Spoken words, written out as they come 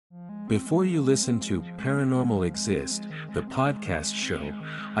Before you listen to Paranormal Exist, the podcast show,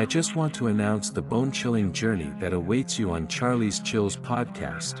 I just want to announce the bone-chilling journey that awaits you on Charlie's Chills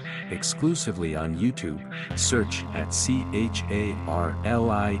podcast, exclusively on YouTube. Search at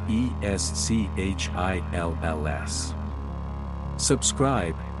CHARLIESCHILLS.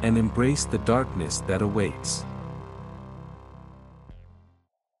 Subscribe, and embrace the darkness that awaits.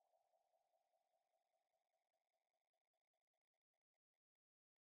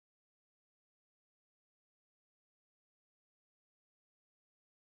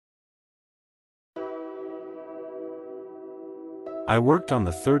 I worked on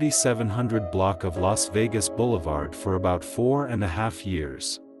the 3700 block of Las Vegas Boulevard for about 4.5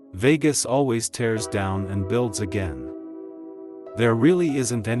 years. Vegas always tears down and builds again. There really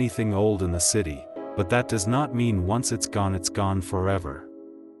isn't anything old in the city, but that does not mean once it's gone forever.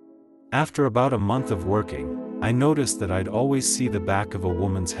 After about a month of working, I noticed that I'd always see the back of a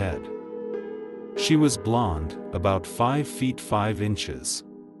woman's head. She was blonde, about 5 feet 5 inches.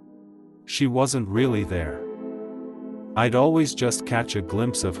 She wasn't really there. I'd always just catch a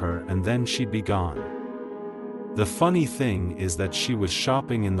glimpse of her and then she'd be gone. The funny thing is that she was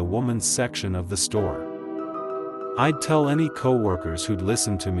shopping in the woman's section of the store. I'd tell any co-workers who'd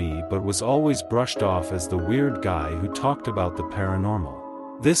listen to me but was always brushed off as the weird guy who talked about the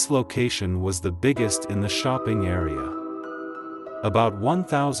paranormal. This location was the biggest in the shopping area. About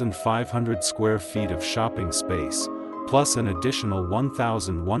 1,500 square feet of shopping space, plus an additional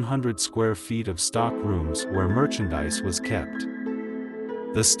 1,100 square feet of stock rooms where merchandise was kept.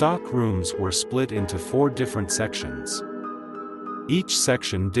 The stock rooms were split into 4 different sections. Each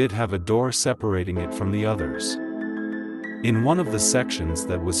section did have a door separating it from the others. In one of the sections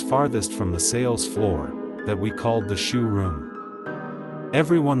that was farthest from the sales floor, that we called the shoe room,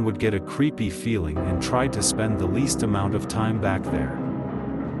 everyone would get a creepy feeling and tried to spend the least amount of time back there.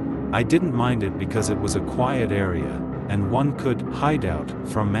 I didn't mind it because it was a quiet area, and one could hide out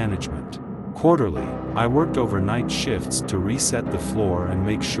from management. Quarterly, I worked overnight shifts to reset the floor and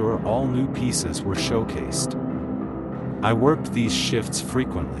make sure all new pieces were showcased. I worked these shifts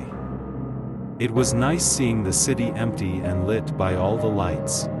frequently. It was nice seeing the city empty and lit by all the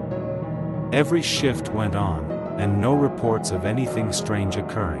lights. Every shift went on, and no reports of anything strange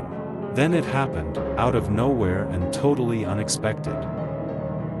occurring. Then it happened, out of nowhere and totally unexpected.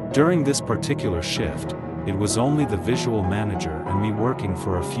 During this particular shift, it was only the visual manager and me working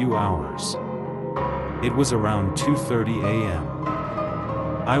for a few hours. It was around 2:30 a.m.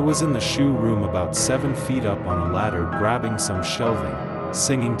 I was in the shoe room about 7 feet up on a ladder grabbing some shelving,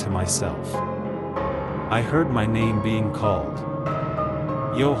 singing to myself. I heard my name being called.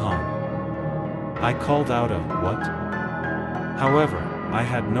 Johann. I called out a "what?" However, I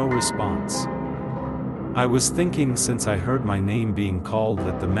had no response. I was thinking since I heard my name being called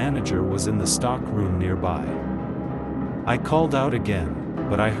that the manager was in the stock room nearby. I called out again,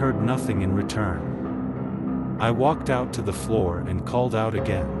 but I heard nothing in return. I walked out to the floor and called out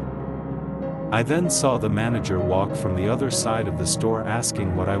again. I then saw the manager walk from the other side of the store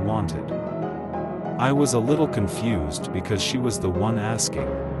asking what I wanted. I was a little confused because she was the one asking.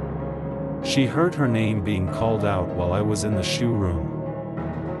 She heard her name being called out while I was in the shoe room.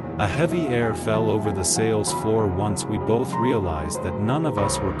 A heavy air fell over the sales floor once we both realized that none of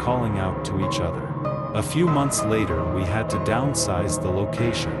us were calling out to each other. A few months later we had to downsize the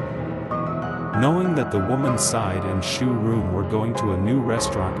location. Knowing that the woman's side and shoe room were going to a new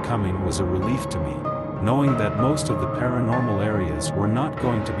restaurant coming was a relief to me, knowing that most of the paranormal areas were not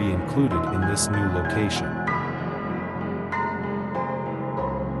going to be included in this new location.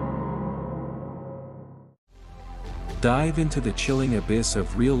 Dive into the chilling abyss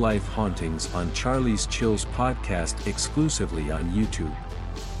of real-life hauntings on Charlie's Chills podcast exclusively on YouTube.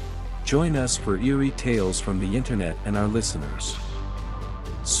 Join us for eerie tales from the internet and our listeners.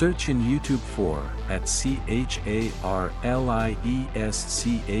 Search in YouTube for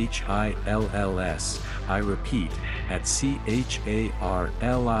 @CHARLIESCHILLS. I repeat,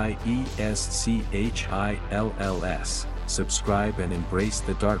 @CHARLIESCHILLS. Subscribe and embrace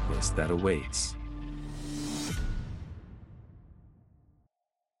the darkness that awaits.